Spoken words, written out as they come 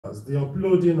areas, the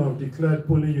uploading of declared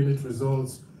polling unit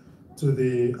results to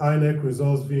the INEC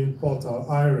results viewing portal,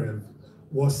 IREV,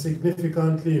 was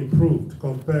significantly improved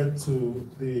compared to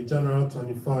the General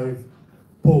 25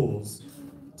 polls.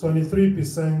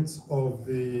 23% of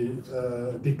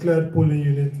the declared polling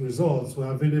unit results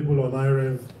were available on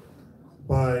IREV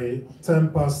by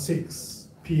 6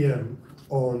 p.m.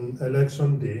 on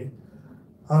election day,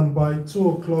 and by 2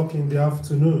 o'clock in the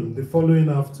afternoon, the following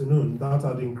afternoon, that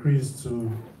had increased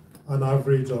to an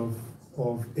average of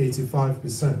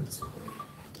 85%.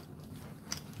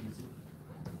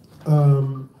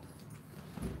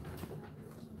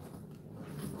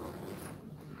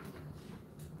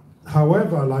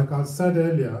 However, like I said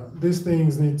earlier, these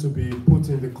things need to be put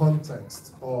in the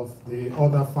context of the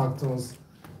other factors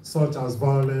such as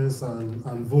violence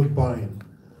and vote buying.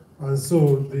 And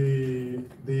so the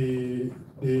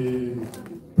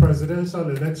presidential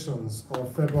elections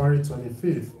of February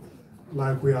 25th,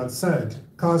 like we had said,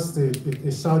 cast a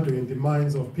shadow in the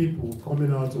minds of people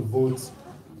coming out to vote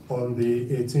on the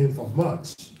 18th of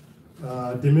March.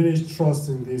 Diminished trust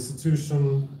in the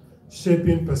institution,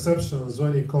 shaping perceptions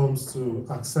when it comes to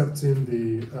accepting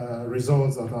the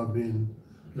results that have been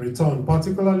returned,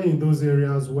 particularly in those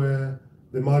areas where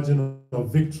the margin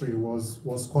of victory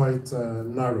was quite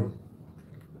narrow.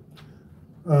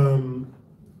 The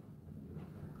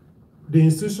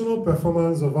institutional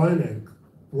performance of INEC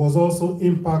was also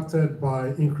impacted by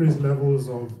increased levels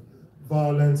of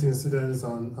violent incidents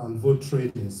and vote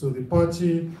trading. So the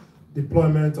patchy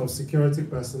deployment of security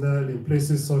personnel in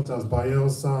places such as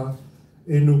Bayelsa,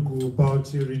 Enugu,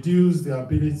 Bauchi reduced the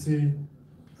ability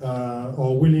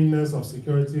or willingness of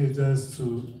security agents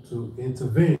to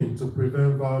intervene to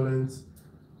prevent violent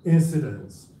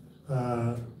incidents,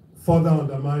 further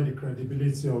undermine the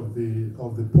credibility of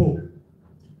the poll.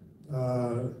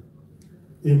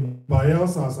 In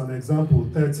Bayelsa, as an example,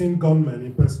 13 gunmen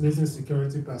impersonating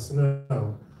security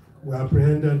personnel were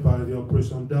apprehended by the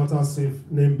Operation Delta Safe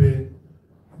Nembe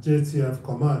JTF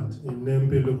command in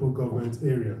Nembe local government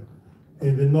area.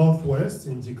 In the northwest,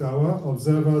 in Jigawa,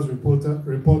 observers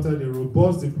reported a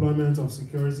robust deployment of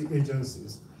security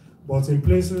agencies. But in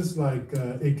places like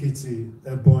Ekiti,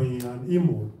 Ebonyi, and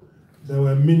Imo, there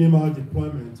were minimal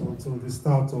deployment until the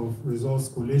start of results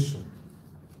collation.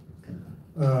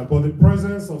 But the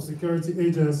presence of security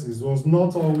agencies was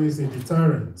not always a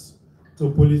deterrent to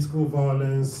political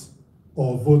violence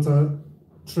or voter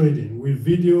trading, with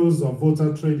videos of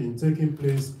voter trading taking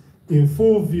place in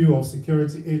full view of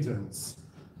security agents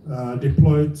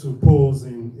deployed to polls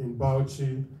in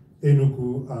Bauchi,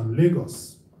 Enugu, and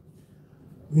Lagos.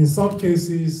 In some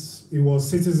cases, it was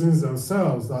citizens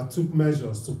themselves that took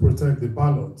measures to protect the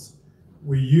ballots,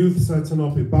 with youth setting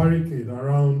up a barricade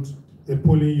around a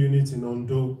polling unit in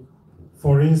Ondo,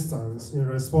 for instance, in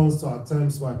response to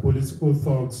attempts by political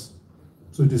thugs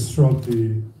to disrupt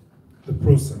the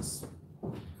process.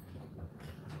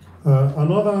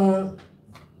 Another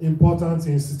important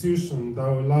institution that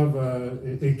will have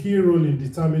a key role in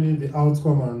determining the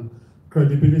outcome and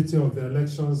credibility of the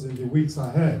elections in the weeks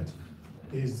ahead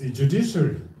is the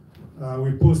judiciary.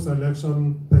 We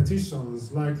post-election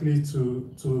petitions likely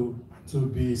to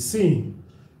be seen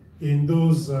in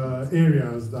those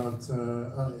areas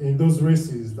that, in those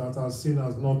races that are seen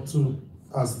as not too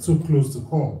close to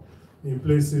call, in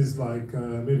places like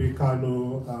maybe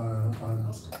Kano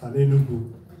and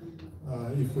Enugu,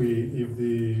 if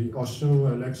the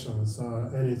Osun elections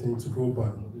are anything to go by,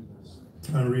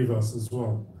 and Rivers as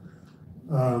well.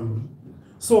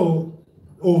 So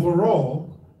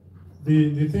overall,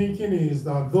 the thinking is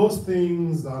that those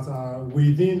things that are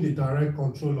within the direct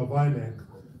control of INEC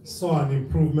saw an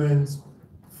improvement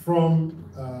from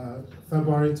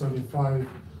February 25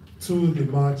 to the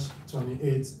March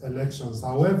 28th elections.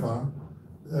 However,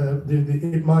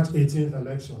 the March 18th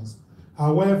elections.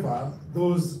 However,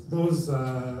 those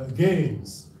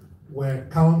gains were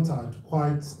countered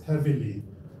quite heavily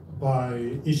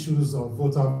by issues of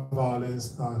voter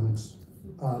violence and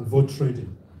vote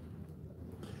trading.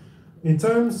 In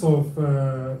terms of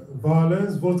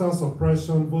violence, voter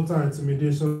suppression, voter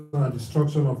intimidation, and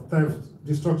destruction and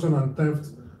theft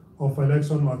of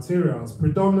election materials,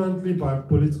 predominantly by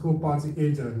political party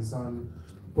agents and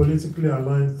politically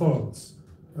aligned thugs,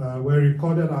 were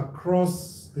recorded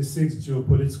across the 6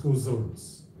 geopolitical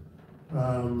zones.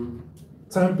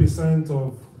 10%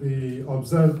 of the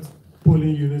observed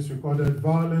polling units recorded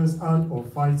violence and/or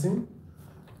fighting.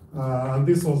 And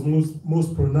this was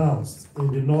most pronounced in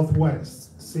the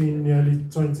Northwest, seeing nearly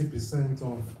 20%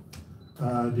 of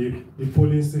the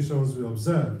polling stations we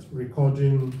observed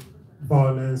recording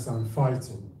violence and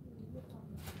fighting.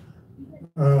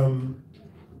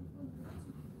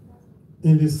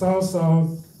 In the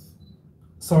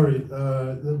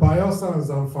the Bayelsa and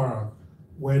Zamfara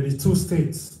were the two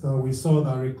states that we saw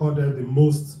that recorded the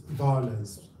most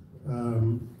violence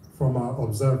from our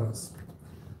observers.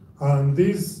 And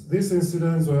these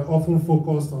incidents were often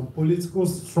focused on political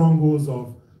strongholds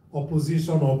of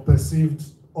opposition or perceived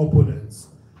opponents,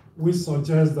 which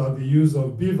suggests that the use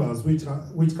of beavers, which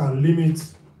can limit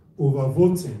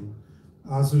overvoting,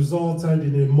 has resulted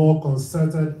in a more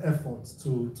concerted effort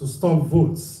to stop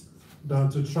votes than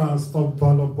to try and stop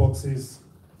ballot boxes,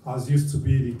 as used to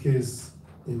be the case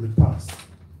in the past.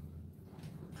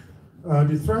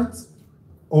 The threat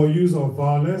or use of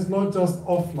violence, not just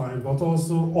offline, but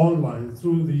also online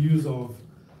through the use of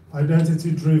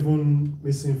identity-driven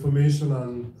misinformation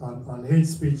and hate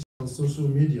speech on social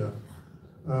media,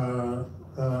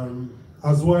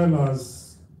 as well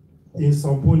as in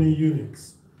some polling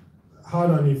units, had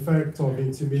an effect of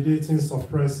intimidating,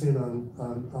 suppressing,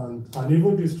 and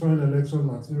even destroying election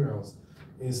materials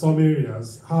in some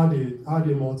areas, had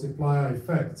a multiplier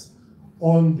effect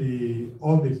on the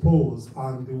polls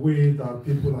and the way that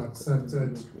people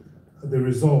accepted the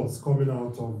results coming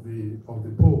out of the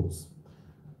polls.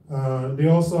 They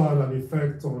also had an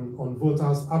effect on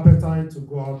voters' appetite to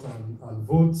go out and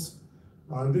vote,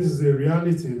 and this is a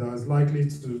reality that is likely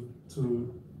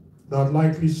that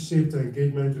likely shaped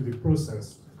engagement with the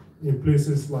process in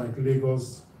places like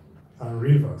Lagos and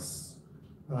Rivers.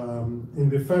 In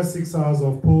the first 6 hours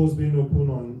of polls being opened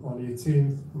on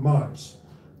 18th March,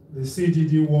 the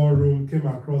CGD War Room came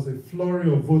across a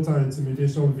flurry of voter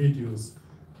intimidation videos,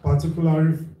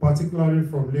 particularly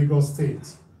from Lagos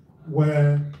State,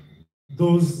 where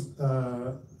those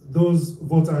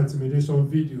voter intimidation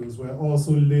videos were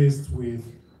also laced with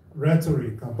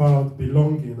rhetoric about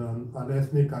belonging and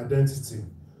ethnic identity,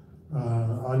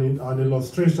 and an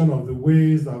illustration of the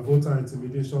ways that voter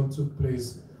intimidation took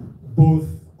place both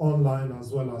online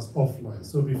as well as offline.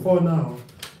 So before now,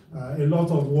 a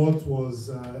lot of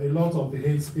the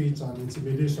hate speech and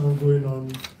intimidation going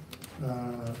on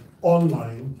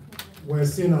online were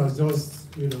seen as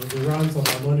just the rants of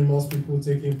anonymous people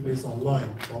taking place online.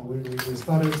 But we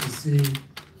started to see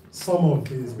some of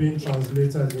this being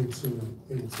translated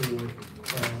into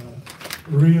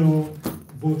real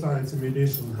voter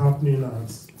intimidation happening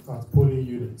at polling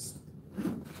units.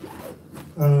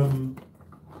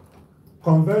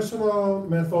 Conventional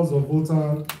methods of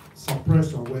voter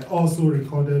suppression were also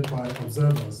recorded by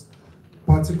observers,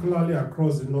 particularly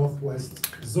across the Northwest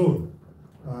zone.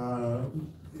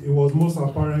 It was most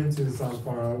apparent in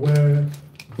Zamfara, where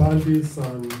bandits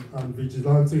and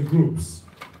vigilante groups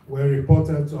were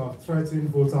reported to have threatened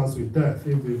voters with death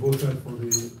if they voted for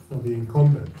the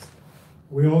incumbent.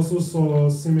 We also saw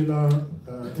similar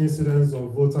incidents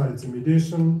of voter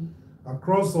intimidation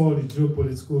across all the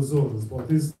geopolitical zones, but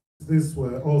these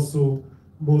were also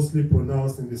mostly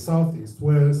pronounced in the Southeast,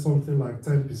 where something like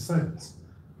 10%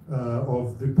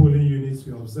 of the polling units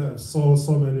we observed saw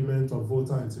some element of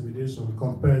voter intimidation,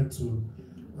 compared to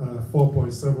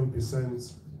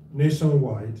 4.7%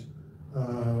 nationwide,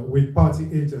 with party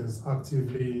agents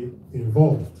actively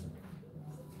involved.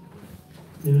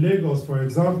 In Lagos, for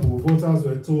example, voters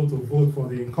were told to vote for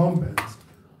the incumbent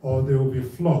or they will be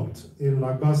flogged in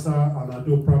Lagbasa and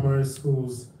Ado primary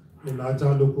schools in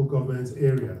Aja local government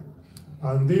area.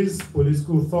 And these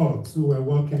political thugs, who were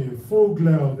working in full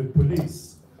glare of the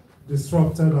police,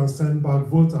 disrupted and sent back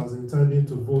voters intending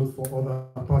to vote for other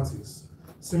parties.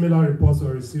 Similar reports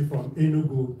were received from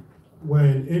Enugu, where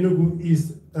in Enugu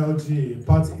East LGA,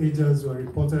 party agents were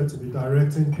reported to be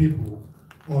directing people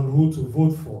on who to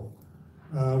vote for,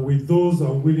 with those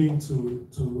unwilling to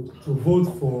vote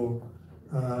for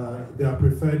their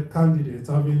preferred candidate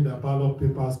having their ballot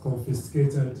papers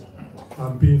confiscated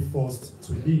and being forced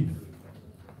to leave.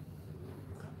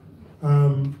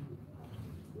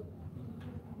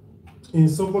 In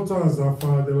Sokoto and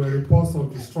Zamfara, there were reports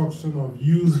of destruction of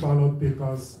used ballot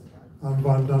papers and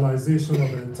vandalization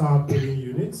of entire polling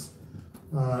units.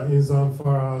 In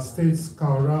Zamfara State's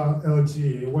Kaura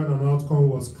LGA, when an outcome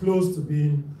was close to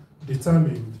being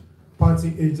determined,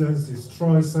 party agents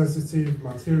destroyed sensitive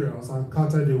materials and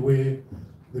carted away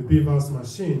the beavers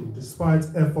machine, despite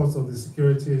efforts of the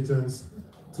security agents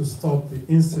to stop the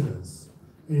incidents.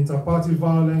 Inter-party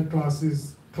violent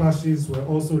clashes were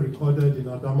also recorded in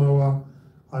Adamawa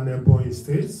and Ebonyi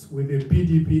states, with a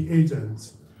PDP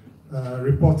agent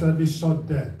reportedly shot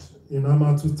dead in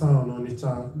Amatu town,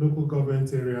 Onitsha local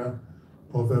government area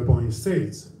of Ebonyi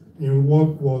state, in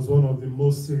what was one of the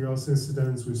most serious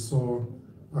incidents we saw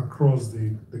across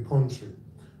the country.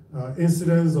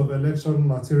 Incidents of election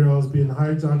materials being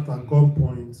hijacked at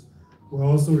gunpoint were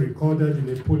also recorded in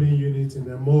a polling unit in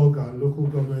the Moga local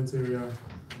government area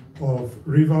of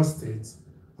Rivers State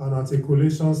and at a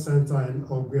collation center in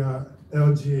Ogbia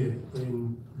LGA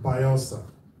in Bayelsa.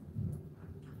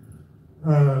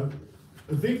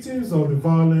 Victims of the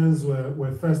violence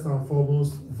were first and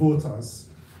foremost voters,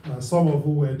 some of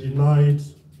who were denied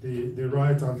the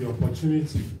right and the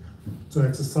opportunity to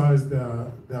exercise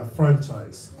their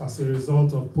franchise as a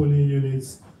result of polling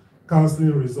units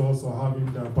cancelling results or having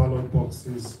their ballot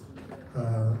boxes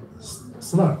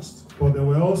snatched. But there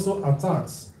were also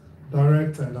attacks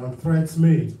directed and threats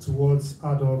made towards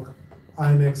ad hoc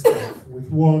INEC staff, with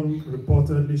one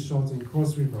reportedly shot in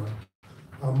Cross River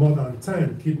and more than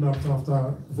 10 kidnapped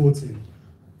after voting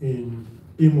in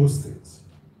Imo State.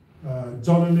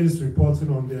 Journalists reporting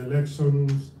on the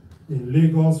elections in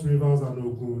Lagos, Rivers, and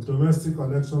Ogun, domestic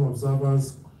election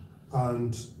observers,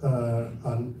 and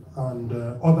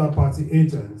other party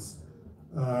agents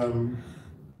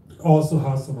also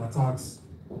had some attacks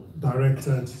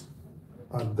directed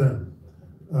at them.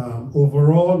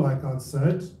 Overall, like I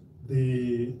said,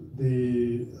 the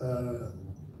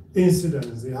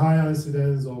incidents, the higher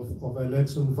incidents of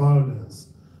election violence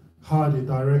had a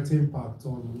direct impact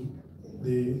on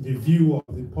the view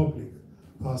of the public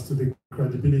as to the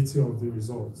credibility of the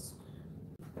results.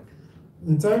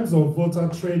 In terms of voter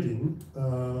trading,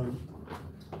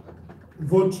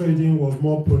 vote trading was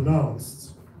more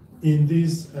pronounced in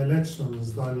these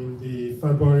elections than in the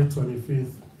February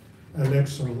 25th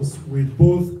elections, with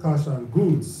both cash and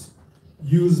goods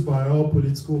used by all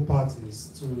political parties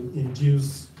to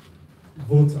induce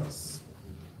voters.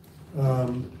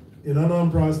 In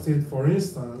Anambra State, for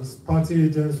instance, party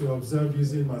agents were observed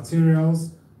using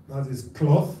materials, that is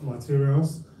cloth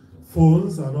materials,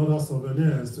 phones, and other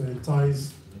souvenirs to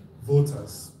entice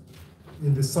voters.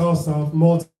 In the South-South,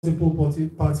 multiple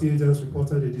party agents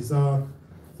reported a desire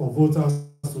for voters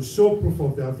to show proof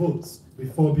of their votes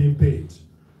before being paid,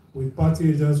 with party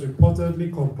agents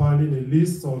reportedly compiling a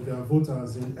list of their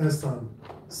voters in Esan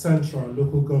Central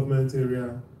local government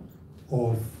area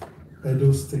of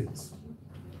Edo State.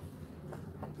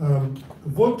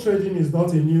 Vote trading is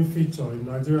not a new feature in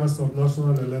Nigeria's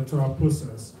subnational electoral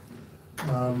process,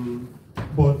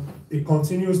 but it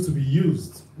continues to be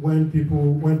used when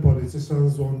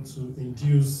politicians want to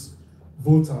induce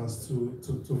voters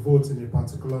to vote in a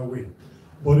particular way.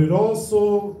 But it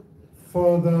also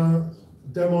further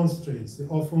demonstrates the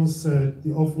often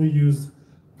used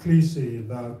cliche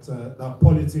that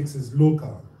politics is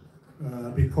local,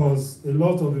 because a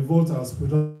lot of the voters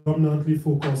predominantly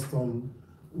focused on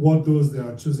what those they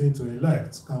are choosing to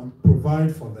elect can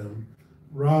provide for them,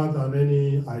 rather than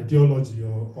any ideology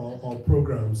or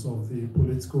programs of the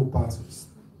political parties.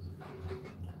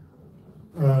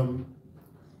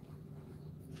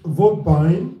 Vote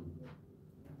buying,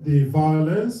 the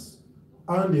violence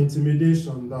and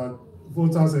intimidation that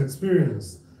voters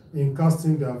experience in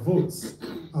casting their votes,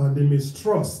 and the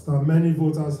mistrust that many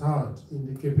voters had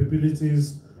in the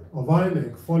capabilities of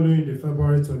INEC following the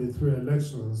February 23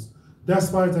 elections,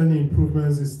 despite any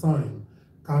improvements this time,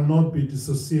 cannot be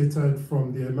dissociated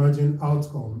from the emerging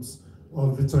outcomes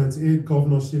of the 28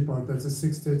 governorship and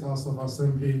 36 State House of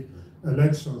Assembly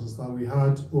elections that we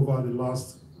had over the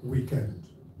last weekend.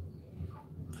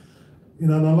 In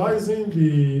analyzing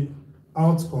the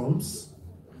outcomes,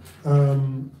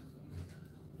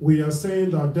 we are saying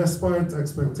that despite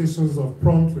expectations of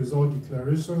prompt result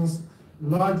declarations,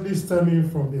 largely stemming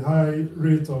from the high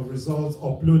rate of results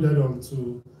uploaded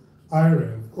onto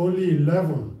IREV, only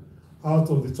 11 out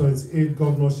of the 28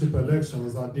 governorship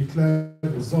elections are declared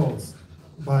results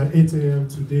by 8 a.m.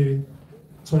 today,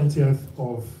 20th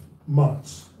of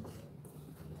March.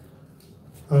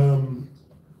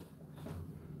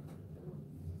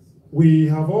 We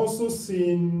have also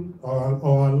seen, or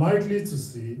are likely to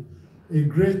see, a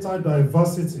greater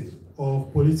diversity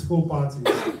of political parties,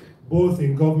 both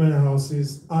in government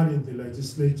houses and in the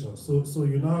legislature. So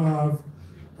you now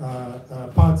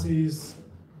have parties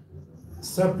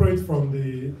separate from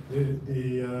the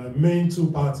main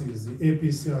two parties, the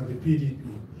APC and the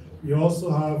PDP. You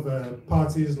also have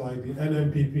parties like the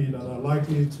NNPP that are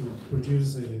likely to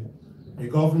produce a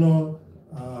governor,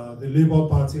 the Labour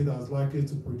Party that's likely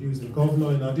to produce a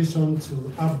governor, in addition to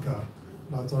ABGA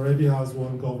that already has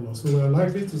one governor. So we're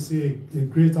likely to see a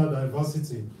greater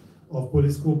diversity of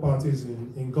political parties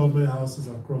in government houses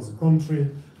across the country,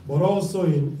 but also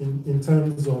in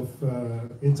terms of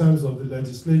the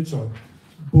legislature,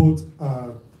 both at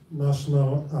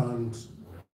national and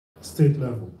state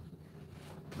level.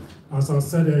 As I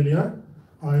said earlier,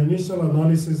 our initial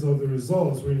analysis of the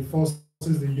results reinforces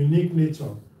the unique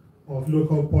nature of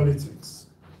local politics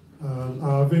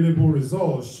Our available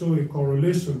results show a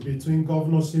correlation between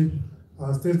governorship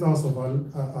and State House of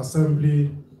Assembly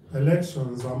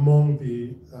elections among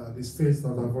the states that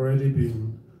have already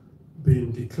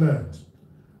been declared.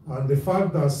 And the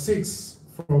fact that 6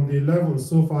 from the 11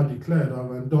 so far declared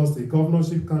have endorsed a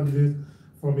governorship candidate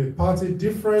from a party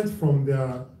different from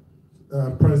their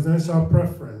presidential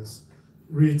preference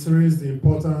reiterates the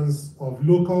importance of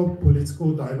local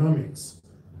political dynamics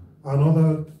and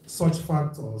other such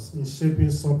factors in shaping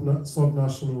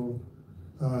subnational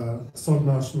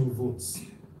votes.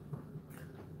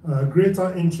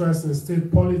 Greater interest in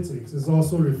state politics is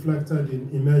also reflected in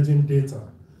emerging data.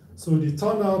 So the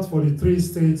turnout for the 3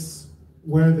 states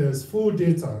where there's full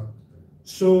data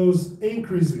shows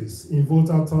increases in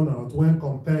voter turnout when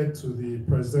compared to the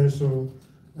presidential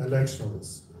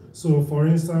elections. So for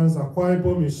instance, Akwa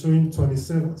Ibom is showing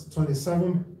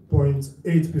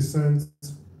 27.8%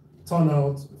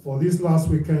 turnout for this last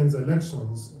weekend's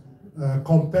elections,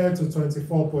 compared to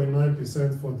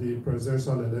 24.9% for the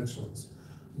presidential elections.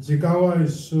 Jigawa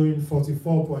is showing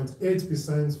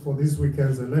 44.8% for this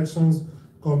weekend's elections,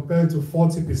 compared to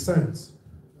 40%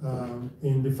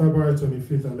 in the February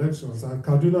 25th elections. And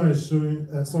Kaduna is showing,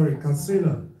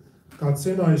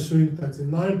 Katsina is showing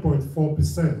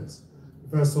 39.4%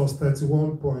 versus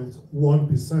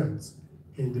 31.1%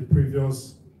 in the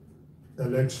previous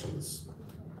elections.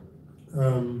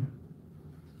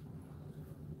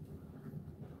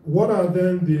 What are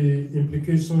then the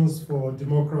implications for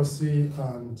democracy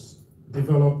and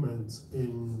development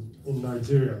in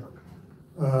Nigeria?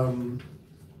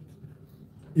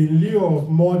 In lieu of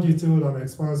more detailed and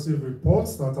expansive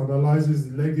reports that analyzes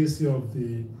the legacy of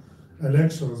the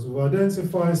elections, we've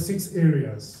identified 6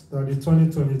 areas that the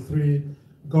 2023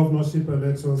 governorship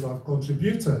elections have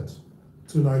contributed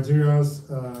to Nigeria's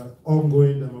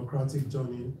ongoing democratic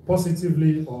journey,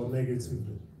 positively or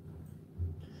negatively.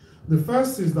 The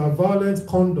first is that violent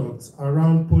conduct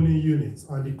around polling units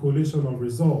and the collation of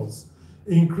results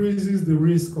increases the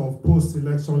risk of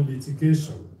post-election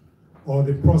litigation or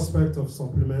the prospect of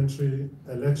supplementary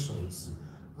elections.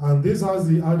 And this has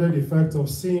the added effect of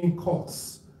seeing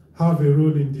courts have a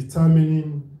role in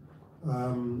determining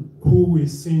who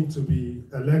is seen to be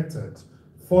elected,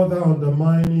 further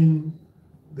undermining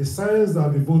the sense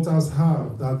that the voters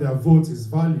have that their vote is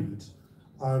valued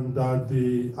and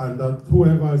that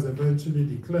whoever is eventually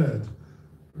declared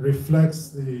reflects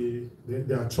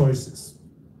their choices.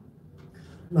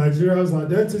 Nigeria's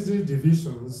identity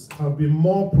divisions have been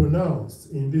more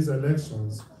pronounced in these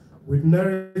elections, with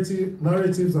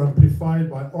narratives amplified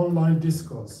by online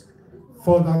discourse,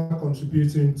 further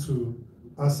contributing to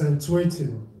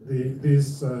accentuating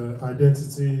these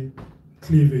identity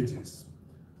cleavages.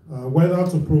 Whether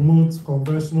to promote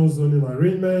conventional zoning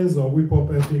arrangements or whip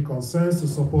up ethnic concerns to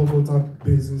support voter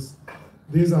bases,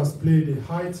 this has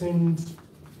heightened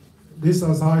the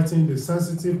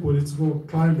sensitive political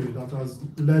climate that has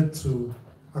led to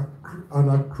an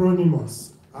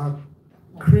acrimonious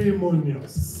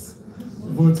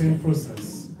voting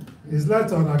process. It's led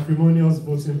to an acrimonious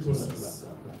voting process.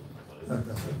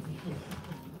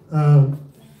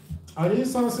 And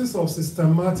instances of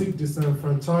systematic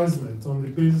disenfranchisement on the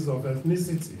basis of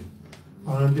ethnicity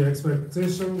and the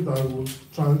expectation that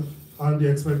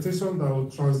will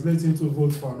translate into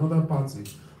votes for another party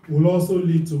will also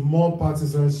lead to more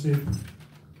partisanship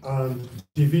and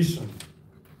division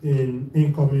in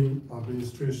incoming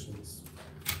administrations.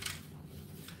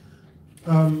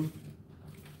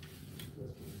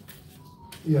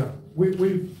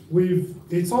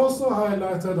 It's also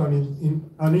highlighted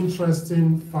an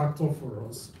interesting factor for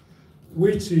us,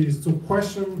 which is to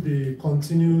question the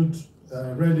continued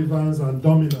relevance and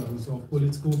dominance of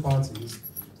political parties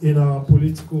in our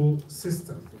political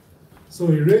system. So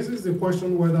it raises the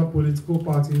question whether political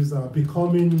parties are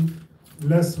becoming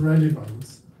less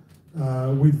relevant,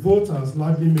 with voters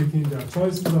largely making their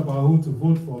choices about who to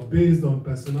vote for based on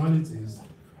personalities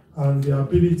and the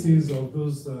abilities of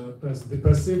those, the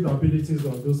perceived abilities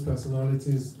of those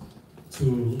personalities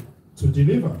to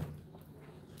deliver.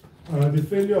 The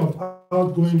failure of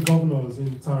outgoing governors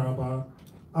in Taraba,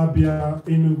 Abia,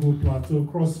 Enugu, Plateau,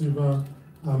 Cross River,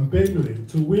 and Benue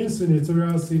to win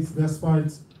senatorial seats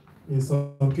despite, in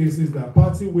some cases, their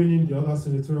party winning the other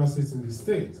senatorial seats in the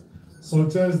state,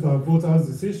 suggests that voters'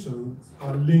 decisions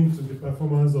are linked to the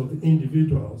performance of the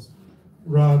individuals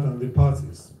rather than the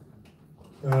parties.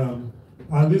 And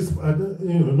this,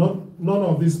 none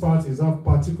of these parties have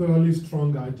particularly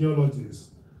strong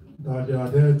ideologies that they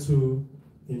adhere to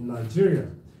in Nigeria.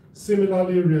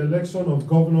 Similarly, re-election of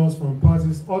governors from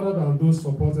parties other than those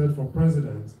supported for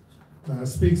president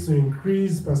speaks to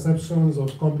increased perceptions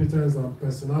of competence and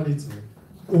personality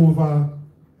over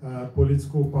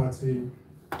political party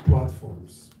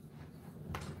platforms.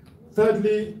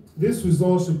 Thirdly, this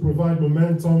result should provide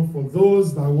momentum for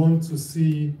those that want to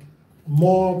see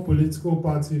more political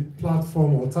party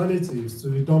platform alternatives to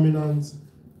the dominant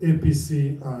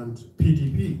APC and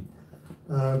PDP.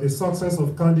 The success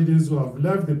of candidates who have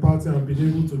left the party and been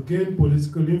able to gain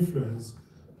political influence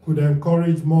could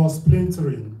encourage more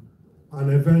splintering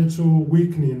and eventual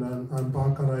weakening and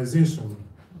balkanization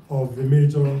of the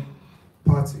major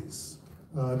parties.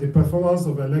 The performance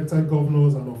of elected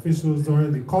governors and officials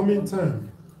during the coming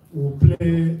term will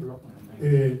play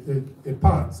a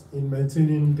part in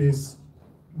maintaining this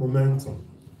momentum.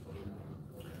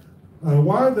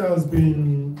 While there has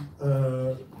been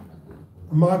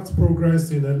marked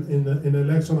progress in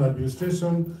election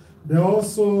administration, there are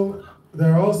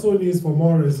also needs for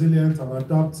more resilient and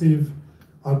adaptive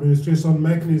administration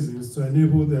mechanisms to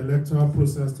enable the electoral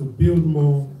process to build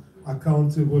more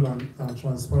accountable and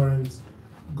transparent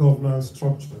governance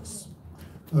structures.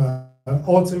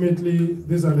 Ultimately,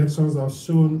 these elections have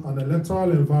shown an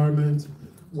electoral environment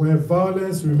where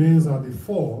violence remains at the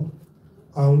fore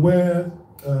and where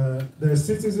there is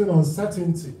citizen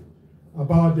uncertainty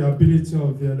about the ability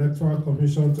of the Electoral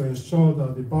Commission to ensure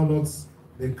that the ballots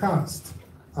they cast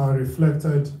are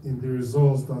reflected in the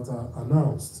results that are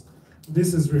announced.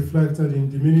 This is reflected in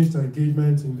diminished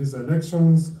engagement in these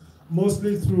elections,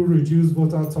 mostly through reduced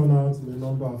voter turnout in a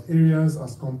number of areas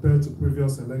as compared to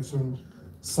previous election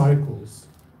cycles.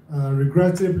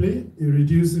 Regrettably, it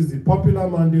reduces the popular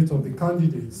mandate of the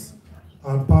candidates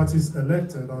and parties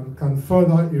elected and can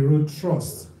further erode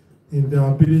trust in their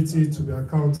ability to be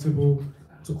accountable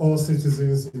to all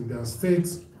citizens in their state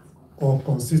or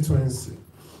constituency.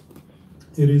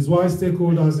 It is why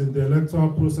stakeholders in the electoral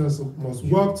process must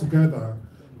work together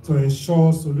to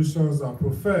ensure solutions are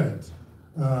preferred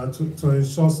to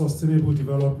ensure sustainable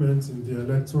development in the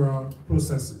electoral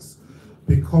processes.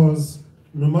 Because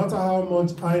no matter how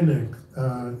much INEC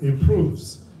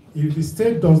improves, if the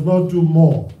state does not do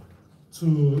more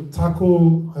to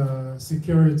tackle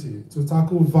security, to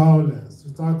tackle violence, to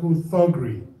tackle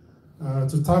thuggery,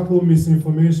 to tackle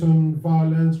misinformation,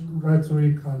 violence,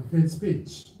 rhetoric, and hate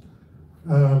speech,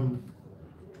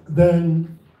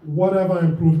 then whatever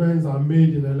improvements are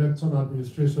made in election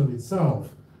administration itself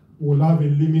will have a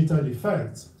limited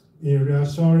effect in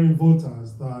reassuring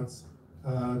voters that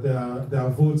their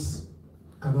votes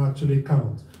can actually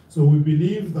count. So we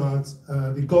believe that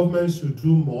the government should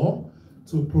do more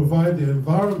to provide the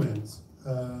environment,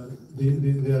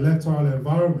 the electoral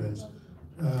environment,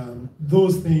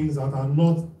 those things that are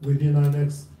not within our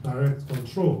next direct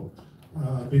control,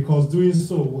 because doing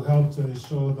so will help to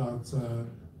ensure that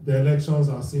the elections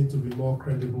are seen to be more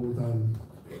credible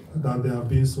than they have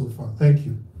been so far. Thank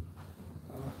you.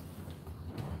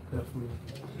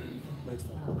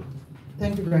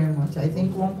 Thank you very much. I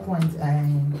think one point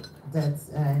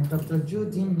that Dr.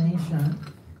 Judy mentioned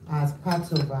as part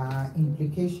of our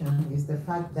implication is the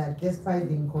fact that despite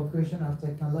the incorporation of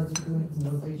technological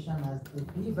innovation as the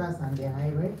BVAS and the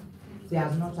IREC, they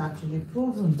have not actually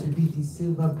proven to be the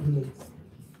silver bullets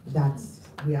that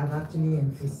we have actually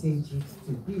envisaged it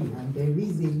to be. And there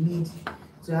is a need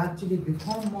to actually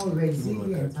become more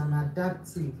resilient and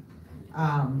adaptive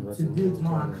to build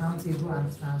more accountable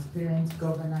and transparent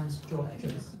governance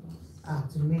structures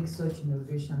to make such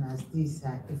innovation as this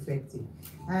effective.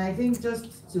 And I think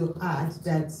just to add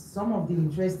that some of the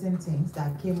interesting things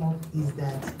that came up is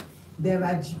that there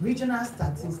are regional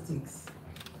statistics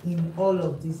in all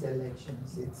of these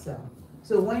elections itself.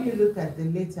 So when you look at the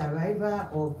late arrival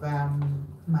of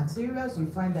materials, you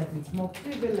find that it's more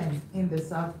prevalent in the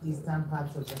southeastern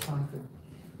parts of the country,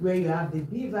 where you have the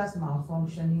BVAS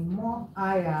malfunctioning more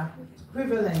higher,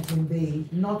 prevalent in the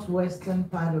northwestern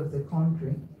part of the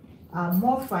country.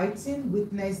 More fighting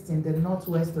witnessed in the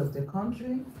northwest of the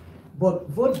country, but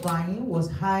vote buying was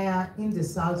higher in the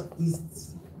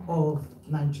southeast of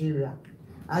Nigeria.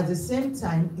 At the same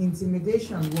time,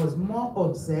 intimidation was more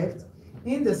observed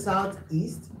in the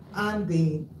southeast and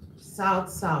the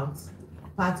south-south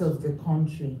part of the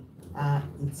country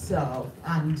itself.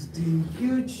 And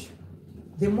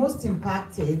the most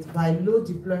impacted by low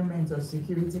deployment of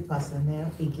security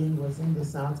personnel, again, was in the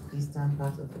southeastern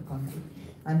part of the country.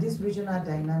 And these regional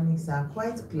dynamics are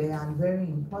quite clear and very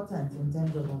important in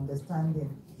terms of understanding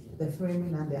the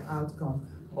framing and the outcome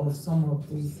of some of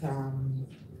these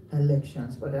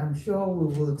elections. But I'm sure we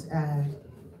would,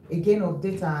 again,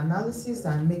 update our analysis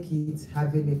and make it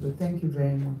available. Thank you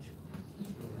very much.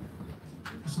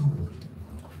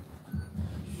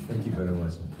 Thank you very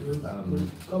much.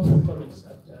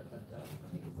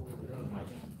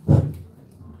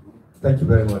 Thank you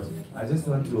very much. I just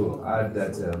want to add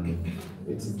that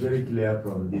it is very clear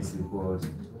from this report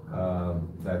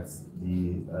that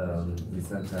the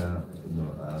center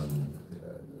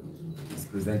is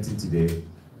presenting today.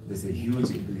 There's a huge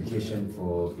implication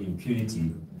for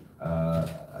impunity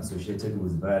associated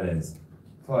with violence.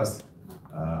 First,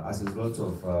 as a result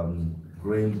of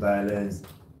growing violence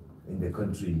in the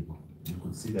country, you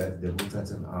could see that the voter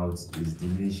turnout is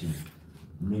diminishing,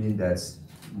 meaning that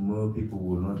more people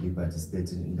will not be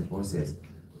participating in the process.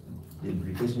 The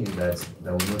implication is that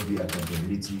there will not be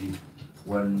accountability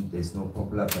when there's no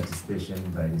popular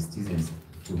participation by the citizens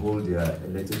to hold their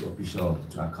elected official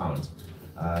to account.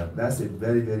 That's a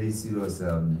very, very serious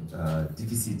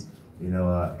deficit in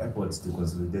our efforts to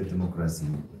consolidate democracy.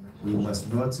 We must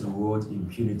not reward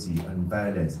impunity and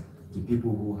violence to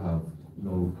people who have,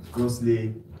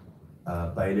 grossly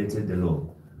violated the law.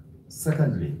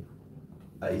 Secondly,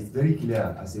 it's very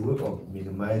clear as a way of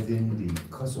minimizing the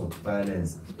cost of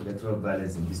violence, electoral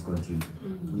violence in this country,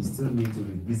 we still need to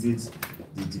revisit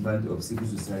the demand of civil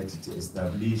society to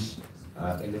establish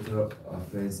electoral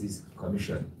offenses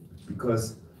commission.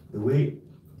 Because the way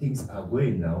things are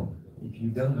going now, if you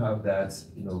don't have that,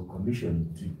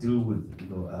 commission to deal with,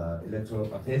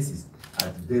 electoral offenses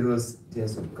at various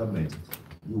tiers of government,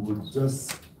 you will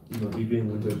just, be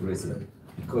doing window dressing.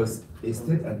 Because a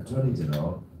state attorney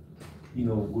general,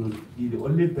 will be the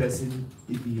only person,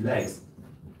 if he likes,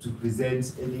 to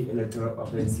present any electoral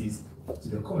offenses to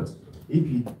the court. If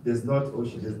he does not or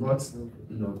she does not,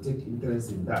 take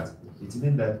interest in that, it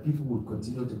means that people will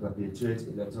continue to perpetrate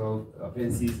electoral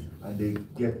offenses and they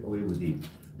get away with it.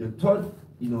 The third,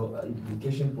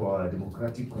 implication for our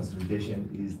democratic consolidation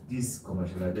is this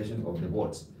commercialization of the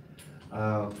vote.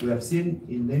 We have seen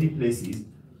in many places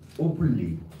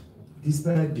openly,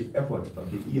 despite the effort of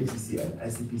the EFCC and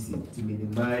ICPC to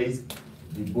minimize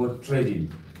the vote trading,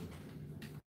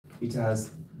 it has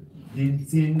been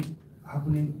seen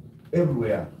happening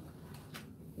everywhere,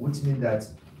 which means that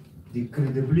the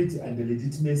credibility and the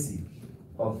legitimacy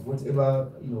of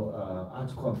whatever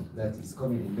outcome that is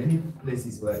coming in many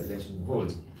places where election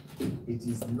hold, it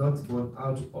is not born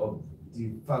out of the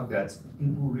fact that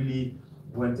people really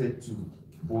wanted to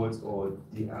vote or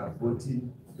they are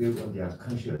voting based on their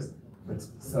conscience. But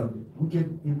some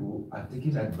wicked people are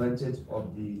taking advantage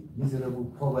of the miserable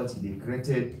poverty they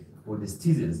created for the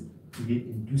citizens to be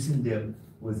inducing them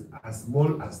with as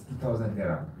small as 2,000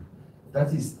 naira.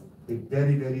 That is a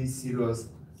very, very serious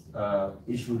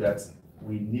issue that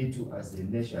we need to, as a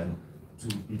nation, to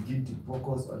begin to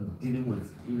focus on dealing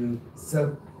with even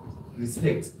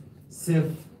self-respect,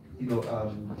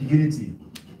 dignity,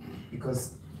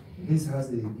 because this has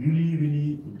a really,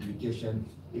 really implication.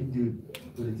 If the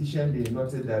politicians, they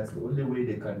noted that the only way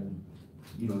they can,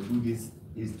 do this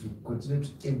is to continue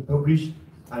to impoverish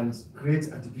and create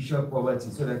artificial poverty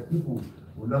so that people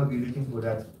will not be looking for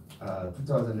that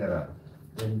 2,000 naira,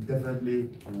 then definitely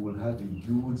we will have a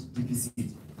huge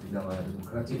deficit in our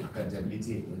democratic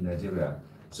accountability in Nigeria.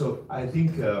 So I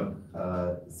think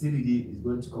CDD is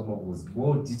going to come up with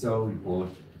more detailed report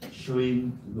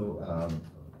showing,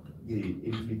 the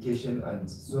implication and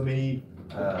so many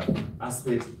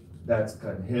aspects that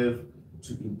can help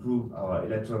to improve our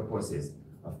electoral process.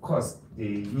 Of course, the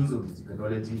use of the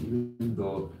technology, even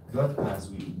though not as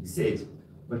we said,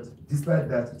 but despite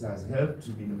that, it has helped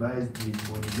to minimize the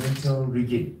monumental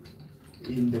rigging.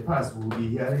 In the past, we will be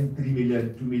hearing 3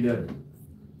 million, 2 million.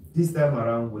 This time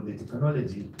around, with the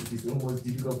technology, it is almost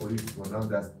difficult for you to pronounce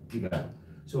that figure.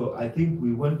 So I think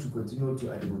we want to continue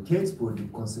to advocate for the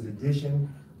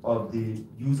consolidation of the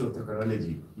use of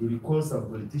technology. You recall some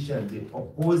politicians, they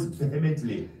opposed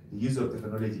vehemently the use of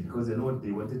technology because they know what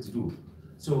they wanted to do.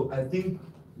 So I think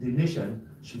the nation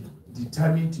should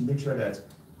determine to make sure that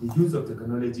the use of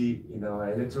technology in our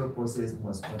electoral process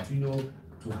must continue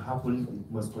to happen.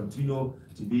 It must continue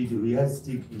to be the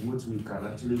realistic in which we can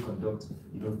actually conduct,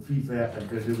 free, fair, and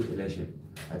credible election.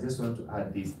 I just want to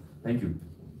add this. Thank you.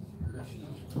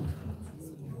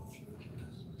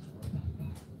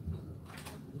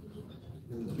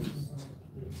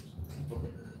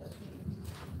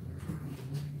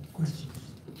 Questions.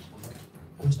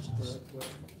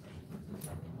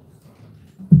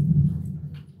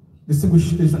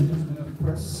 Distinguished ladies and gentlemen of the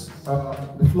press,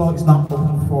 the floor is now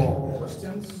open for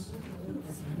questions.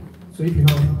 So if you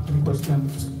have any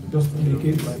questions, just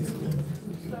indicate,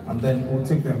 and then we'll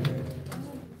take them.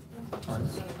 All right.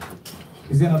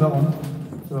 Is there another one?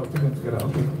 So I'll take them together.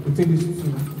 Okay, we'll take this to.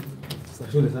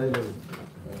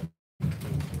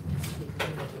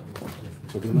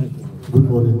 Good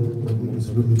morning. My name is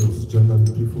Luminous Jandan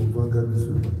from Vanguard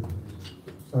newspaper.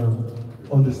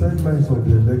 On the sidelines of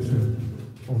the election,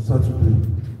 on Saturday,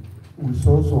 we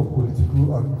saw some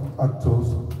political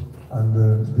actors and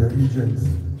their agents,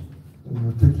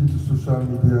 taking to social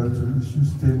media to issue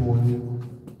stay money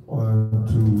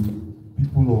to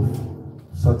people of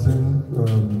certain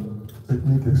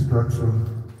ethnic extraction,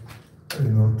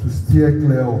 to steer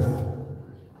clear of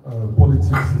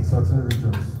politics in certain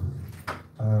regions.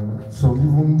 Some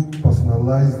even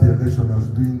personalize the election as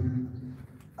being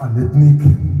an ethnic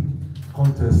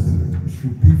contest. It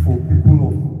should be for people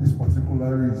of this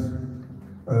particular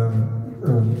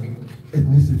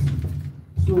ethnicity.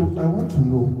 So I want to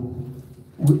know,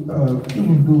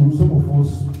 even though some of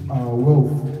us are aware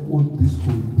of what this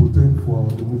could portend for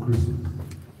our democracy,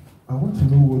 I want to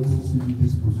know what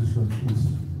CDD's position is.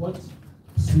 What?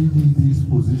 CDD's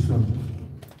position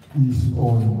is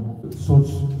on such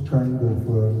kind of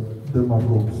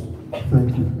demagogues.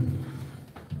 Thank you.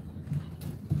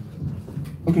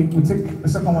 Okay, we'll take a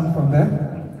second one from there.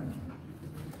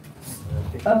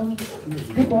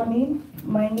 Good morning.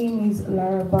 My name is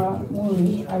Laraba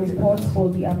Mori. I report for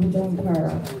the Abuja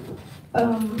Inquirer.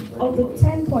 Of the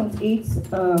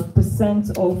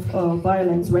 10.8% of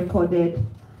violence recorded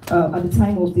at the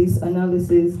time of this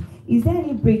analysis, is there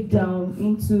any breakdown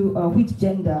into which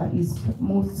gender is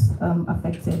most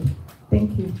affected?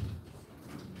 Thank you.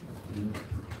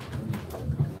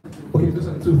 Okay, those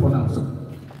are two for now. So.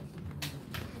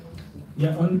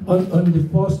 Yeah, on the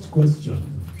first question,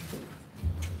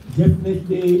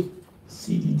 definitely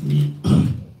CDD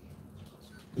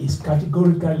is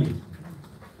categorically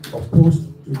opposed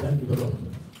to that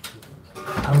development.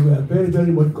 And we are very,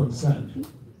 very much concerned.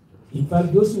 In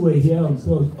fact, those who were here on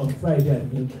Friday, I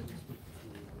think,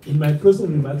 in my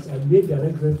closing remarks, I made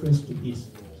direct reference to this.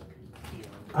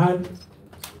 And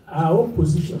our own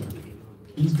position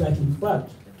is that, in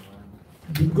fact,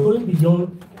 going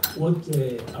beyond what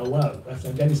Awal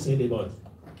Rafsanjani said about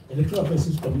Electoral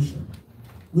Affairs Commission,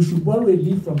 we should borrow a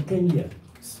lead from Kenya,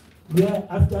 where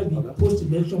after the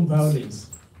post-election violence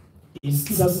in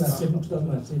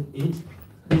 2007-2008,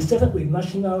 they set up a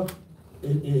national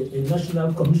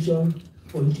commission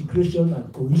for integration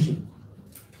and cohesion,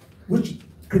 which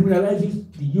criminalizes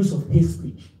the use of hate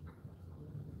speech.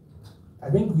 I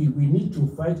think we need to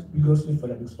fight vigorously for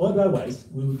that, because otherwise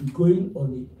we will be going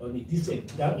on a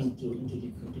descent down into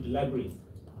the library.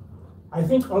 I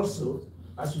think also,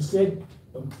 as you said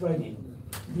on Friday,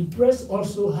 the press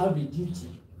also have a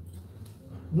duty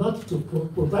not to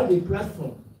provide a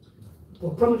platform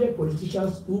for prominent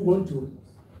politicians who want to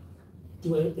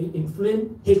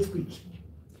inflame hate speech.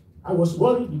 I was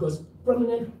worried because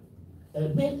prominent,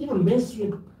 even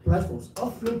mainstream platforms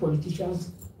offering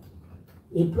politicians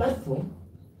a platform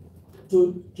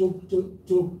to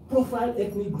profile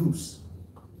ethnic groups.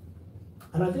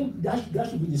 And I think that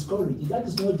should be discouraged. That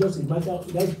is not just a matter,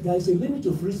 there is a limit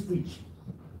to free speech.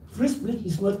 Free speech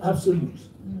is not absolute.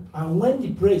 And when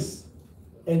the press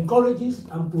encourages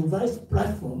and provides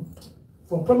platform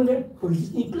for prominent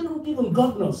politicians, including even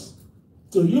governors,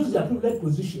 to use their privileged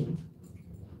position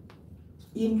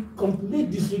in complete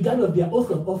disregard of their oath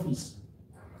of office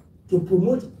to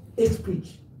promote hate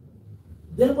speech,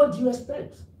 then what do you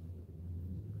expect?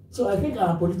 So I think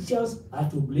our politicians are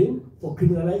to blame for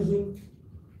criminalizing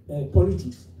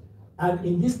politics. And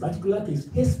in this particular case,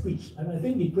 hate speech. And I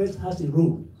think the press has a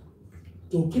role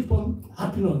to keep on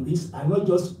harping on this and not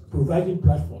just providing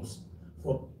platforms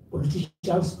for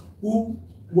politicians who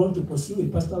want to pursue a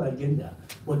personal agenda,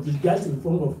 but disguised in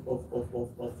front of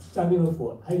standing up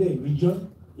for either a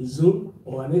region, a zone,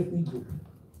 or an ethnic group.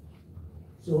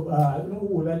 So I don't know who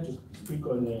would like to speak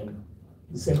on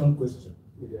the second question.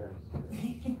 We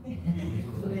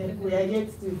are yet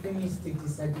to finish the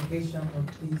disaggregation of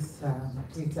these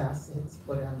data assets,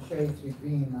 but I'm sure it will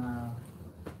be in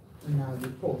our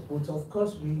report. But of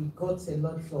course, we got a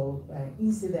lot of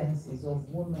incidences of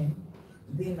women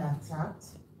being attacked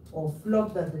or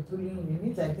flogged at the polling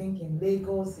unit. I think in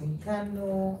Lagos, in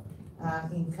Kano, I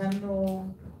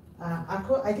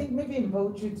think maybe in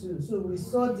Bauchi too. So we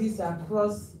saw this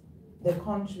across the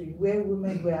country where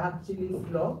women were actually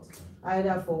flogged,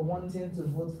 either for wanting to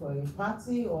vote for a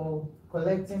party or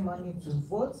collecting money to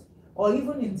vote, or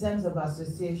even in terms of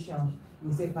association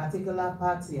with a particular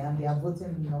party and they are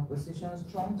voting in opposition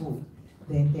stronghold,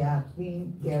 then there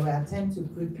were attempts to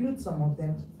preclude some of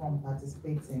them from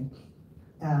participating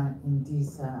in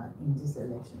these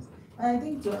elections. And I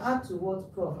think to add to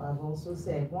what Prof. have also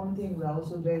said, one thing we are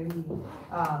also very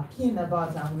keen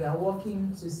about and we are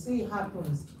working to see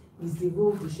happens is the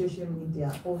role the social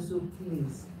media also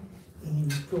plays in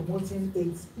promoting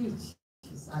hate speech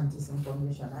and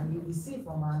disinformation. And you will see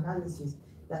from our analysis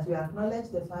that we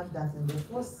acknowledge the fact that in the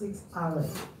first 6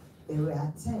 hours, there were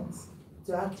attempts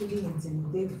to actually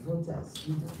intimidate voters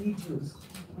with videos,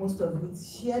 most of it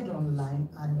shared online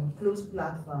and in closed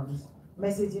platforms,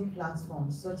 messaging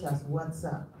platforms such as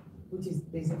WhatsApp, which is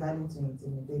basically to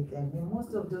intimidate them. In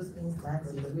most of those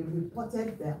instances, we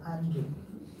reported the handle,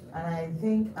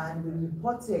 and we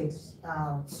reported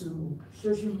to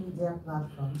social media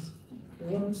platforms,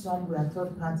 when some were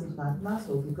third-party partners,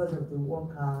 or because of the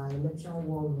work our election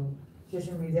war room,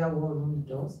 social media war room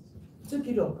does, took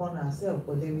it upon ourselves,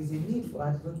 but there is a need for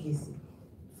advocacy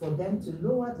for them to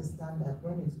lower the standard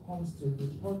when it comes to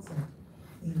reporting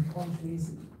in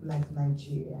countries like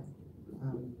Nigeria.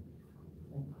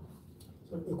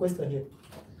 So a question here.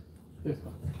 Yes,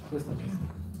 question.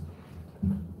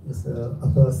 Yes,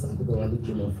 Abbas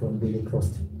Abdulwali from Daily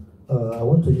Trust. I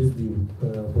want to use the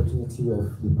opportunity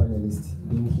of the panelists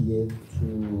being here to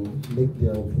make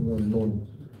their opinion known.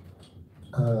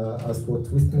 As what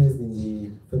witnessed in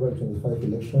the February 25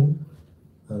 election,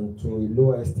 and to a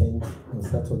lower extent on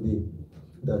Saturday,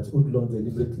 that hoodlums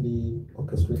deliberately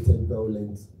orchestrated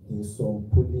violence in some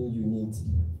polling units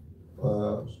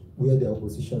where the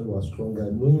opposition was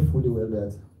stronger, knowing fully well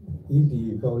that if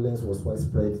the violence was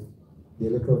widespread, the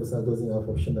electoral officer doesn't have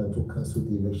option than to cancel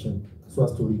the election so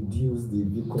as to reduce the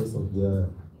vehicles of their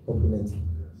opponent.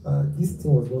 This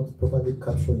thing was not properly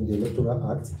captured in the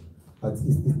Electoral Act, as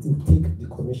it will take the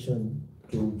commission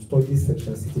to study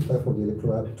Section 65 of the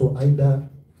Electoral Act to either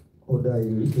order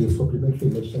a supplementary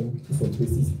election in some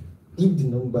places if the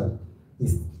number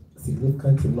is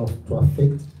significant enough to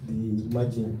affect the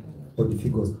margin or the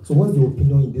figures. So what's the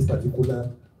opinion in this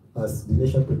particular, as the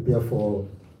nation prepare for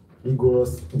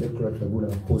rigorous electoral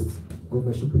tribunal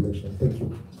post-governorship election? Thank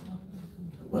you.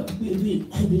 Well,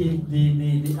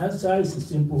 the answer is a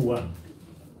simple one.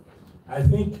 I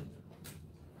think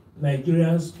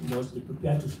Nigerians must be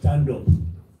prepared to stand up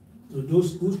to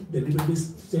those who deliberately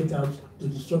set out to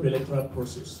disrupt the electoral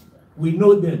process. We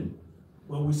know them,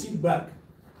 but we sit back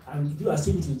and do as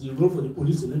if it is the role for the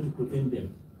police to prevent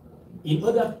them. In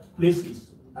other places,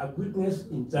 I've witnessed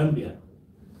in Zambia,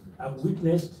 I've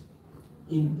witnessed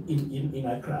in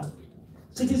Accra,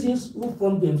 citizens who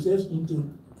form themselves into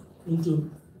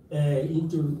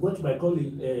what you might call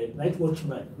a night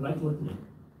watchman,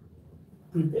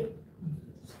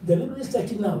 deliberately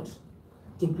setting out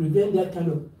to prevent that kind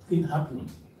of thing happening,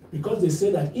 because they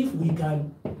say that if we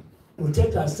can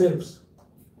protect ourselves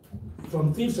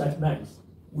from thieves at night,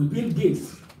 we build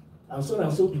gates and so on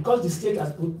and so, because the state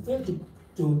has failed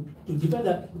to defend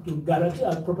that, to guarantee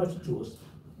our property to us.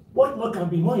 What more can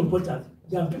be more important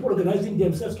than people organizing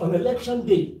themselves on election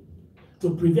day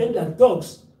to prevent their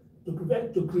thugs, to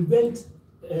prevent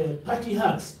party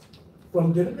hacks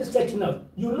from deliberately setting out?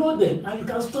 You know them and you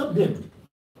can stop them.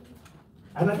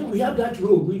 And I think we have that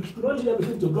role. We should not leave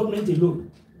everything to government alone.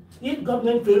 If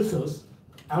government fails us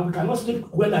and we cannot sleep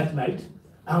well at night,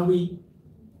 and we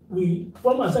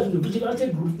form ourselves into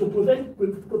vigilante groups to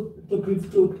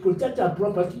protect our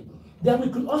property, then we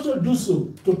could also do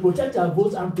so to protect our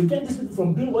votes and prevent these people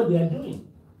from doing what they are doing.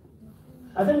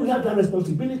 I think we have that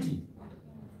responsibility.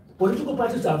 Political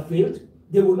parties have failed.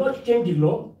 They will not change the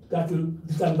law that will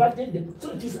disadvantage them.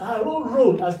 So it is our own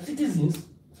role as citizens,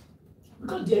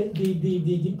 because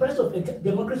the price of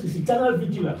democracy is eternal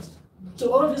vigilance.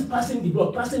 So all this passing the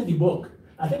buck,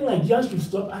 I think Nigerians should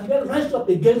stop and then rise up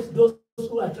against those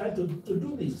who are trying to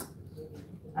do this.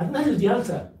 And that is the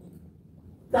answer.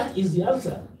 That is the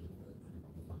answer.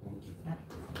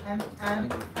 And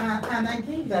I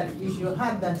think that if you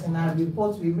had that in our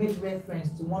report, we made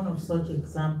reference to one of such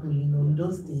examples in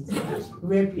Ondo State,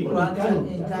 where people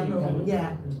actually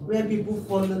where people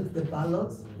followed the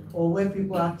ballots, or where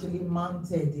people actually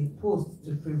mounted a post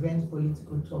to prevent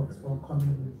political talks from coming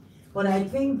in. But I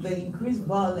think the increased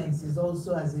violence is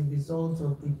also as a result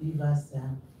of the Beavers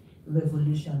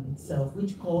revolution itself,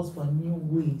 which calls for new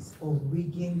ways of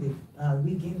rigging the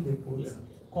votes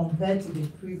compared to the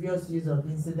previous use of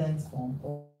incident form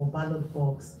or ballot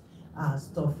box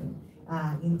stuffing.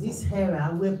 In this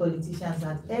era, where politicians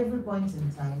at every point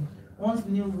in time, once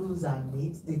new rules are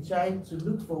made, they try to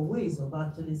look for ways of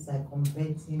actually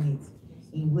circumventing it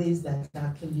in ways that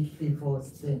actually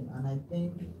favors them. And I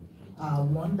think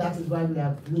that is why we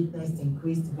have witnessed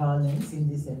increased violence in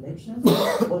these elections,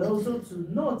 but also to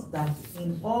note that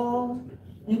in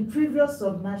previous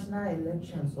subnational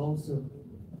elections also,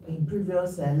 in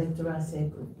previous electoral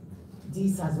cycle,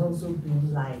 this has also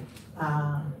been like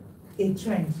a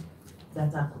trend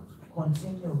that I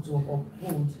continue to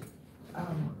uphold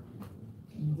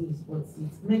this, but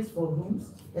it makes for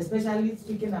rooms, especially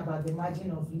speaking about the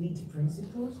margin of lead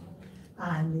principles,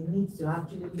 and the need to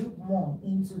actually look more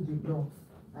into the law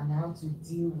and how to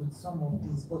deal with some of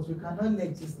these. But we cannot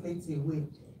legislate away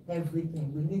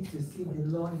everything. We need to see the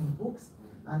law in books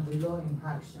and the law in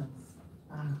actions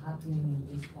are happening in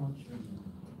this country.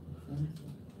 Thank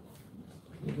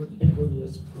you. Anybody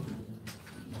else?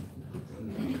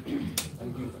 Thank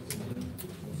you.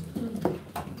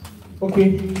 Okay,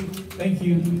 thank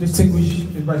you,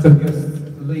 distinguished invited guests,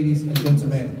 ladies and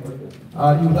gentlemen.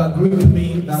 You would agree with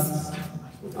me that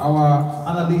our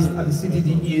analysts at the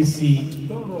CDD EAC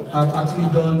have actually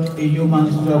done a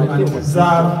yeoman's job and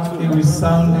deserve a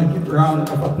resounding round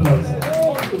of applause.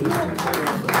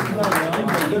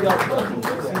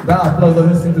 That applause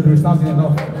doesn't seem to be resounding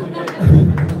enough.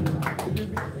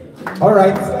 All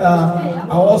right, I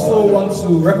also want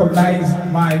to recognize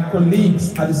my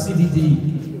colleagues at the CDD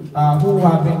who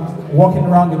have been working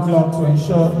around the clock to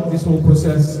ensure this whole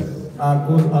process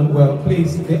goes on well.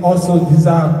 Please, they also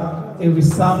deserve a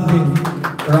resounding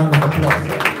round of applause.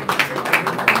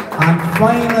 And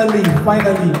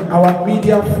finally, our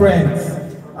media friends,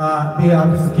 they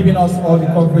have given us all the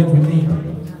coverage we need.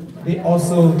 They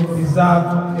also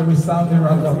deserve a resounding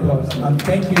round of applause. And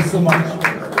thank you so much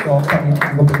for coming.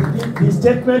 The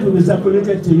statement will be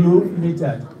circulated to you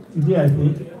later, today I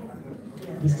think.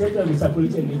 The statement will be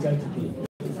circulated later today,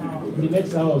 in the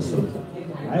next hour or so.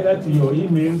 Either to your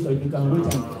emails or you can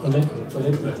wait and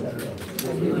collect it.